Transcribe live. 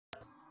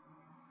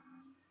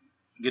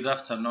Good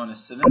afternoon,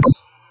 students.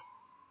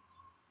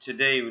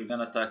 Today we're going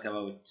to talk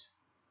about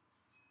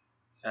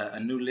a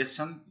new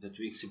lesson that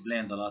we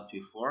explained a lot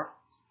before,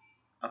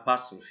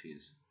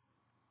 apostrophes.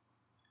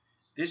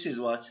 This is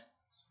what?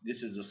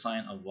 This is the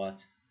sign of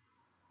what?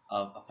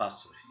 Of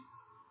apostrophe.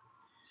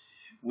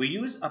 We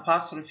use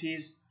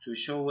apostrophes to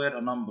show where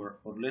a number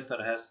or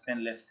letter has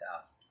been left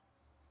out.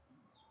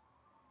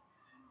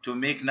 To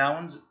make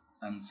nouns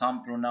and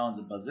some pronouns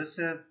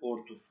possessive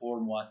or to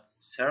form what?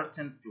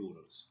 Certain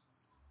plurals.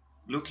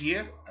 Look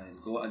here, I'll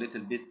go a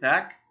little bit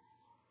back.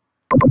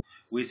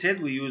 We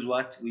said we use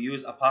what? We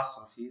use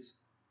apostrophes.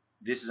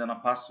 This is an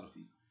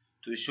apostrophe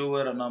to show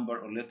where a number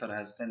or letter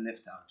has been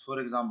left out. For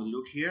example,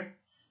 look here.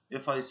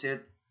 If I said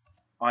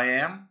I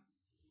am,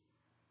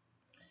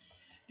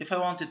 if I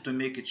wanted to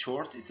make it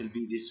short, it will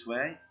be this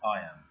way, I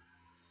am.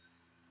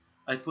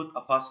 I put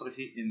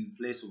apostrophe in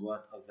place of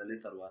what? Of the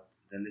letter what?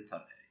 The letter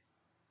A.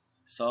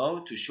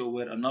 So, to show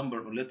where a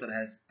number or letter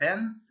has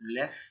been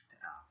left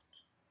out.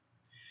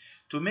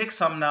 To make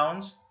some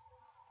nouns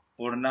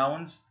or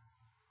nouns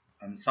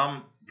and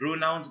some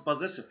pronouns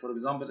possessive. For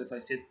example, if I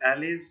said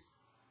Alice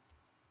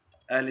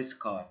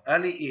car.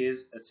 Ali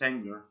is a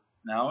singular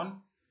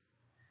noun.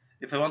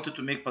 If I wanted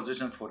to make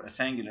position for a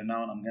singular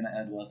noun, I'm going to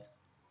add what?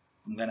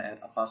 I'm going to add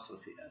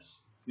apostrophe S.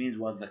 Means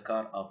what? The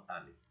car of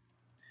Ali.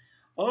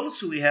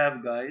 Also we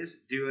have, guys,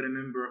 do you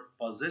remember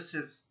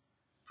possessive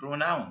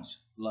pronouns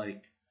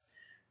like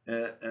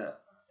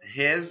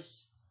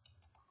his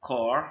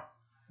car?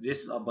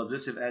 This is a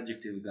possessive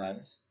adjective,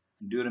 guys.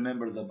 Do you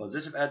remember the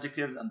possessive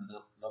adjectives and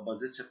the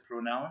possessive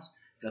pronouns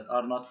that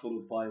are not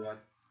followed by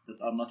what? That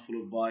are not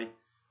followed by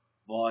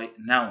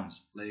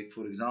nouns. Like,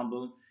 for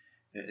example,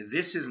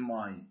 this is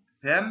my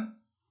pen,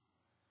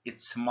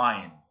 it's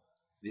mine.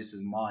 This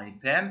is my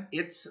pen,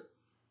 it's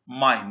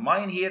mine.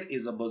 Mine here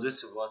is a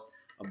possessive what?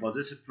 A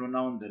possessive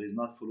pronoun that is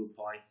not followed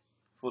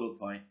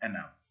by a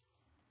noun.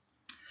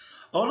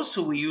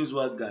 Also we use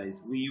what, guys?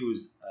 We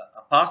use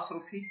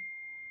apostrophe,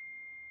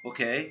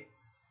 okay,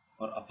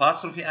 or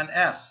apostrophe and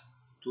S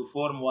to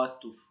form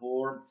what? To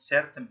form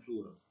certain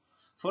plurals.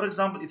 For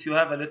example, if you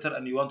have a letter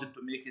and you wanted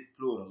to make it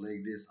plural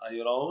like this, I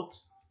wrote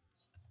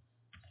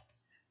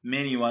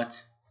many what?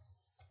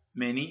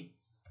 Many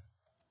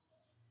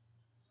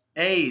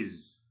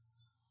A's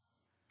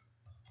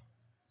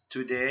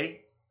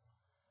today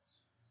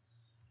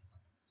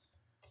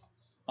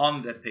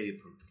on the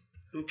paper.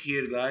 Look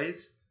here,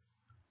 guys.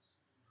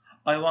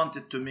 I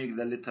wanted to make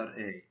the letter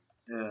A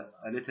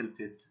a little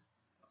bit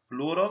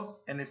plural,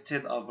 and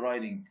instead of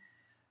writing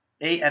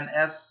A and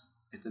S,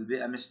 it will be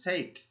a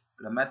mistake,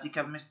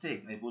 grammatical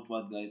mistake. I put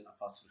what, guys?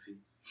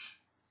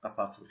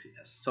 Apostrophe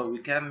S. So we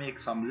can make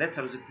some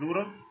letters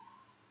plural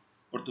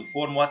or to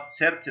form what?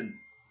 Certain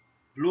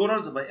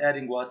plurals by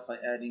adding what? By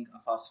adding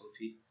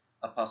apostrophe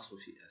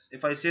S.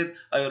 If I said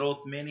I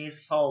wrote many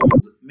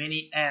souls,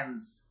 many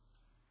ends,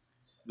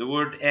 the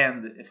word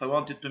end, if I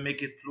wanted to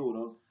make it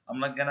plural, I'm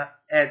not gonna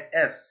add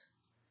S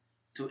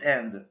to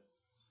end.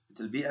 It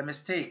will be a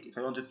mistake. If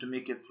I wanted to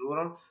make it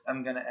plural,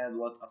 I'm gonna add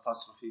what?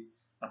 Apostrophe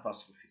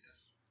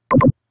S.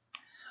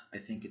 I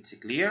think it's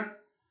clear.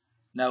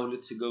 Now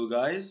let's go,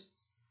 guys,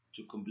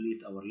 to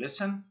complete our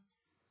lesson.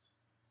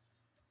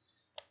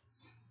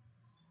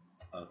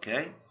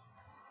 Okay.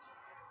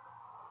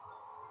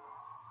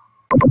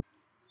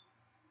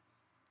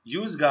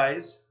 Use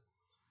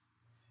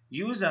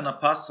an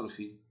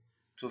apostrophe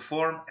to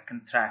form a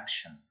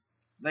contraction.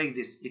 Like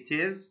this. It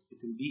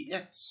will be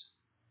it's.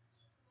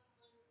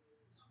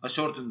 A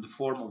shortened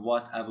form of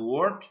what? Of a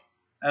word.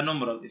 A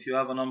numeral. If you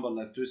have a number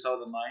like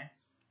 2009,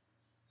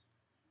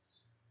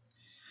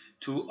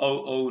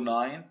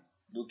 2009,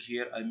 look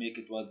here, I make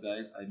it what,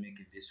 guys? I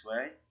make it this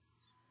way.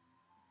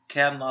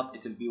 Cannot,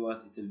 it will be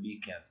what? It will be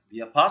can't.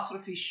 The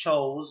apostrophe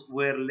shows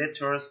where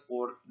letters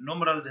or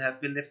numerals have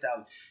been left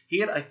out.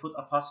 Here I put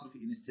apostrophe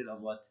instead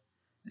of what?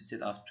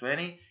 Instead of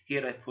 20.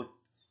 Here I put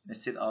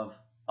instead of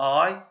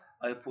I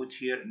put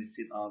here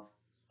instead of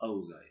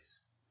O, guys.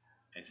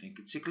 I think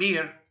it's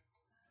clear.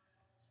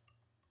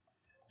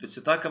 Let's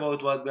talk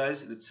about what,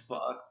 guys? Let's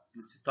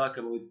talk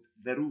about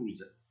the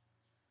rules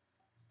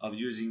of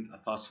using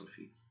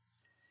apostrophe.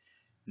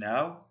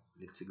 Now,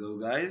 let's go,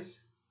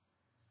 guys.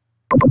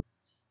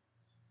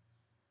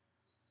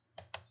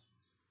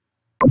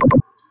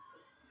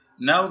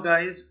 Now,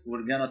 guys,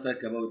 we're gonna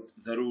talk about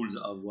the rules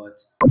of what?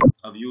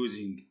 Of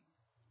using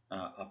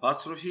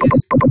apostrophes.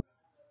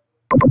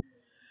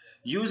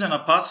 Use an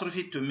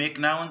apostrophe to make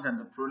nouns and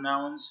the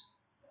pronouns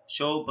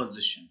show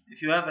position.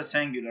 If you have a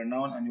singular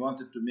noun and you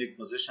wanted to make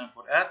position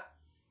for it,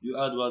 you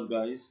add what,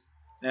 guys?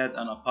 Add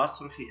an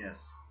apostrophe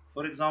S.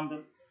 For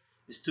example,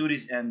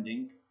 story's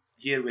ending.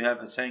 Here we have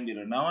a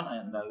singular noun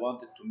and I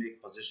wanted to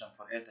make position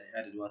for it. I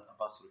added what?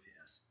 Apostrophe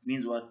S.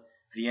 Means what?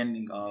 The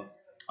ending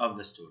of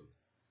the story.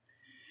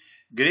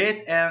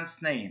 Great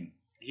aunt's name.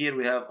 Here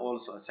we have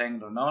also a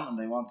singular noun and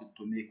I wanted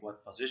to make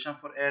what? Position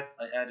for it.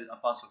 I added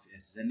apostrophe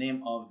S. The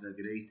name of the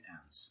great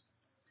aunts.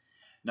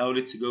 Now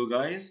let's go,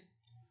 guys.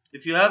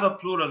 If you have a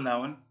plural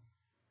noun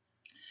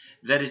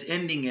that is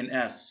ending in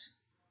S,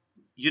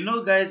 You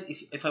know, guys,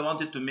 if I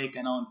wanted to make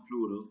a noun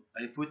plural,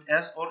 I put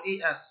s or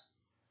es.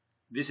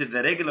 This is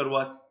the regular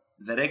what?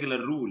 The regular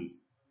rule.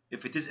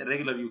 If it is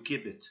irregular, you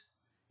keep it.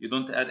 You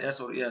don't add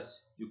s or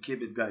es. You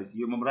keep it, guys.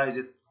 You memorize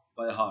it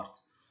by heart.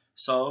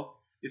 So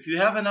if you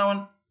have a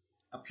noun,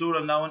 a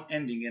plural noun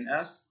ending in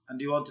s, and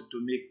you wanted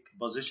to make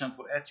position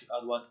for it, you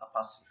add what?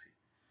 Apostrophe.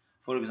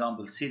 For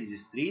example,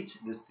 cities, streets,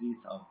 the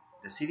streets of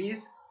the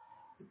cities.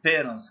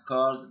 Parents,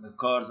 cars, the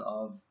cars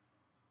of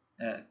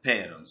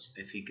parents.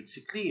 I think it's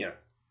clear.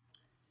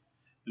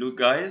 Look,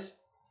 guys,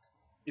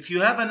 if you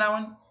have a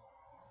noun,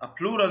 a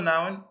plural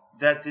noun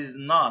that is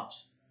not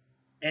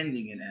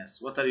ending in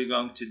s, what are you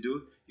going to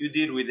do? You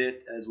deal with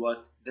it as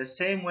what? The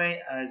same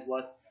way as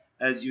what?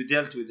 As you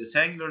dealt with the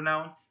singular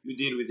noun, you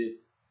deal with it.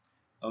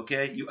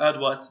 Okay, you add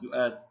what? You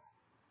add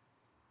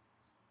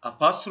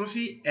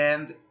apostrophe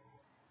and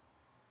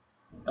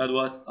add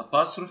what?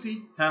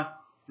 Apostrophe,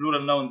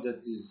 plural noun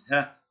that is,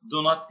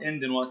 do not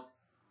end in what?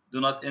 Do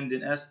not end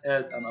in s,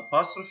 add an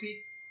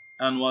apostrophe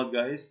and what,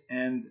 guys?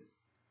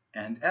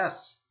 And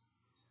s.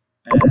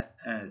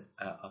 Add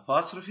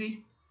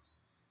apostrophe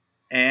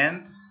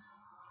and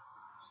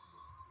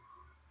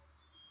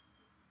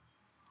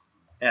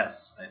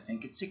s. I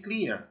think it's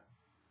clear.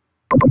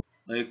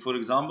 Like, for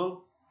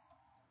example,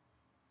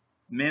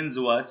 men's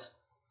what?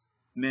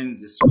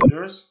 Men's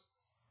sweaters.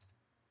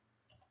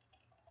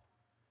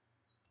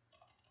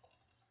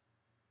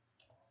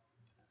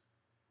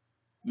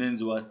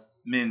 Men's what?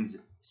 Men's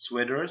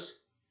sweaters.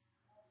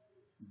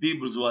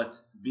 People's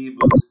what?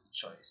 People's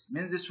choice.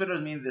 Men's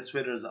sweaters means the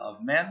sweaters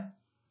of men.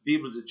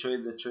 People's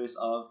choice, the choice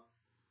of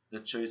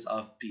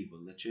people.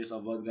 The choice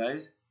of what,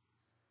 guys?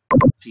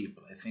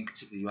 People. I think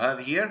it's clear. You have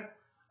here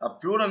a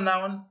plural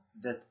noun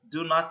that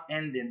do not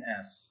end in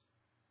s.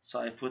 So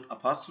I put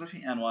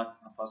apostrophe and what?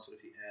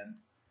 Apostrophe and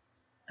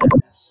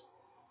s.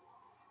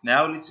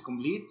 Now let's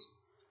complete.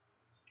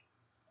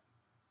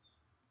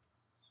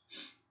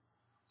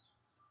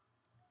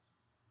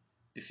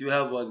 If you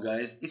have what,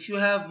 guys? If you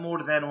have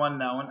more than one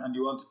noun and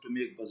you wanted to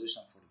make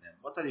position for them,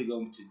 what are you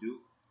going to do?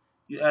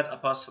 You add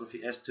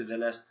apostrophe s to the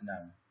last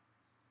noun.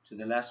 To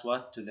the last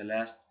what? To the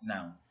last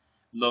noun.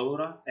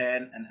 Laura,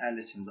 Anne, and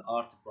Allison's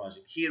art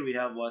project. Here we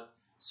have what?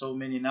 So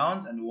many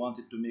nouns and we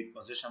wanted to make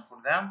position for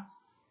them.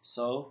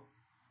 So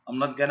I'm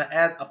not gonna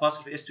add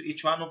apostrophe s to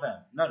each one of them.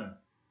 No, no.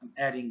 I'm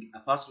adding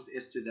apostrophe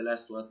s to the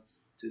last what?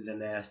 To the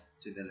last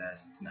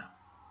noun.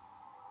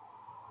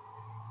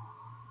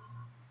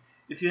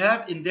 If you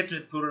have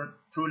indefinite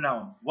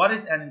pronoun, what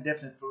is an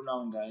indefinite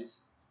pronoun,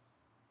 guys?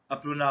 A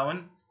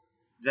pronoun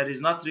that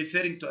is not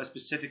referring to a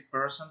specific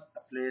person, a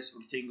place,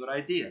 or thing, or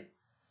idea.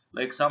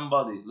 Like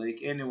somebody,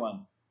 like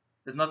anyone.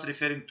 It's not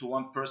referring to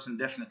one person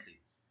definitely.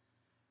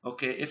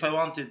 Okay, if I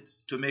wanted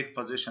to make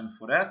position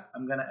for that,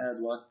 I'm gonna add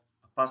what?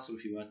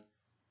 Apostrophe what?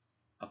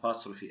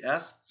 Apostrophe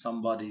s.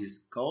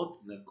 Somebody's code,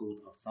 the code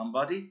of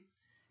somebody.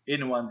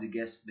 Anyone's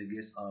guess, the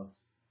guess of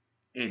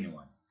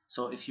anyone.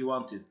 So if you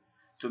wanted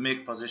to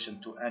make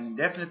position to an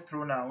indefinite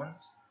pronoun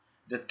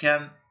that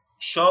can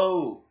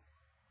show,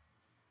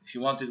 if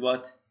you wanted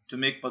what? To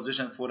make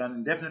position for an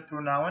indefinite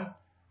pronoun,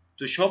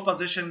 to show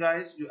position,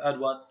 guys, you add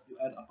what? You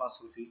add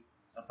apostrophe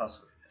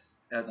s.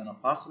 Add an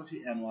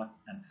apostrophe and what?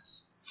 An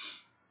s.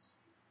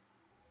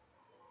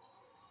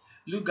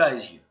 Look,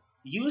 guys, here.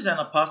 Use an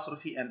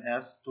apostrophe and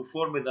s to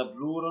form the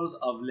plurals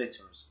of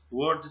letters,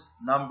 words,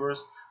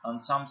 numbers,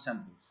 and some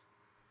symbols.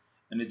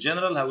 In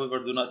general, however,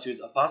 do not use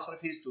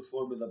apostrophes to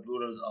form the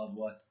plurals of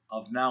what?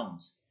 Of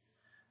nouns.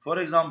 For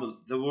example,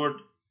 the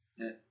word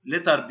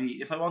letter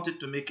B, if I wanted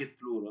to make it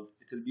plural,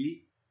 it will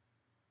be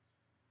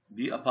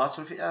B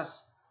apostrophe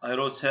S. I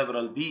wrote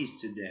several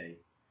B's today.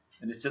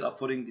 And instead of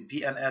putting the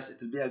P and S,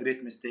 it will be a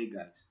great mistake,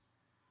 guys.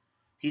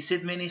 He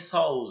said many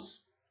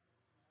souls.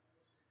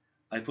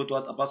 I put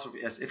what?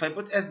 Apostrophe S. If I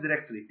put S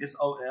directly,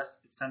 SOS,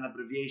 it's an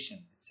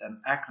abbreviation. It's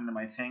an acronym,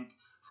 I think,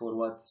 for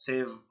what?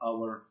 Save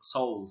our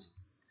souls.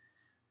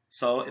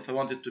 So if I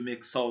wanted to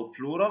make soul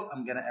plural,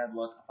 I'm gonna add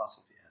what?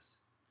 Apostrophe s.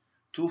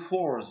 2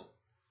 fours.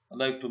 I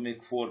like to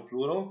make 4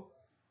 plural.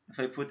 If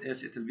I put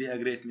s, it will be a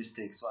great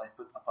mistake. So I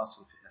put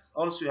apostrophe s.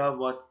 Also, you have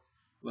what?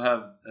 You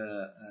have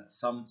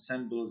some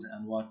symbols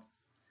and what?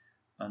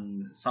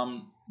 And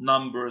some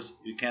numbers.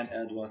 You can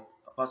add what?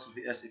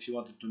 Apostrophe s if you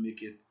wanted to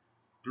make it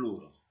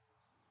plural.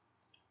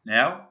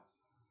 Now,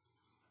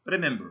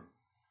 remember,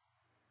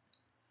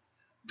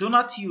 do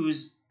not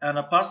use an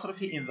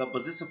apostrophe in the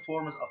possessive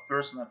forms of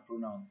personal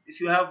pronoun. If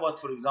you have what,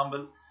 for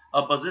example,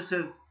 a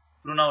possessive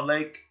pronoun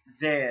like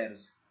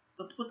theirs,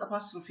 don't put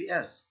apostrophe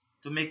s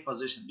to make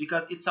position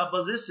because it's a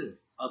possessive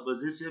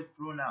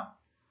pronoun.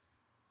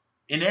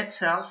 In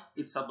itself,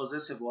 it's a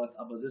possessive what?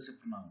 A possessive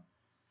pronoun.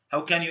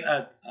 How can you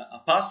add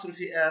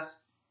apostrophe s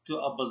to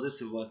a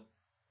possessive what?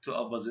 To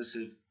a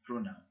possessive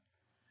pronoun.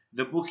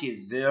 The book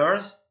is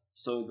theirs,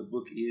 so the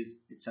book is,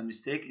 it's a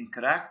mistake,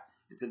 incorrect.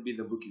 It will be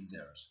the book is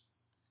theirs.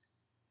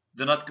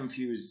 Do not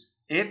confuse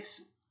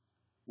its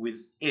with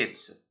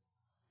its.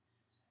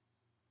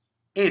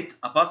 It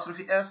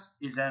apostrophe s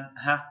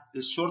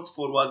is short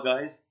for what,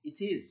 guys?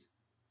 It is.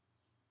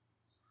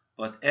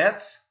 But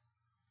its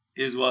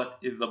is what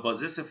is the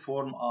possessive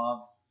form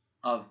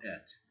of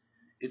it.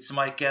 It's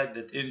my cat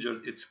that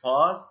injured its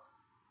paws.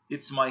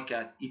 It's my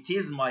cat. It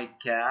is my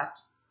cat.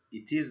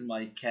 It is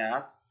my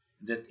cat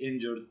that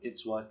injured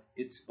its what?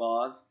 Its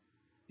paws.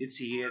 It's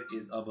here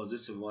is a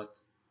possessive what?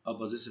 A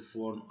possessive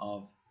form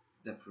of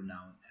the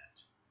pronoun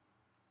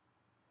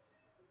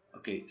it.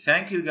 Okay,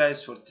 thank you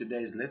guys for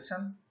today's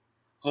lesson.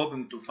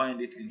 Hoping to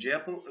find it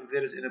enjoyable. If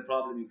there is any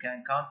problem, you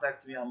can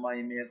contact me on my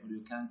email or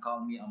you can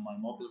call me on my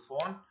mobile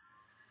phone.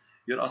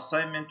 Your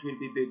assignment will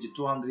be page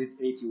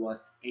 280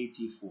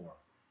 84.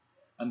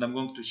 And I'm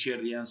going to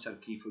share the answer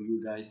key for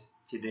you guys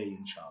today,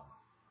 inshallah.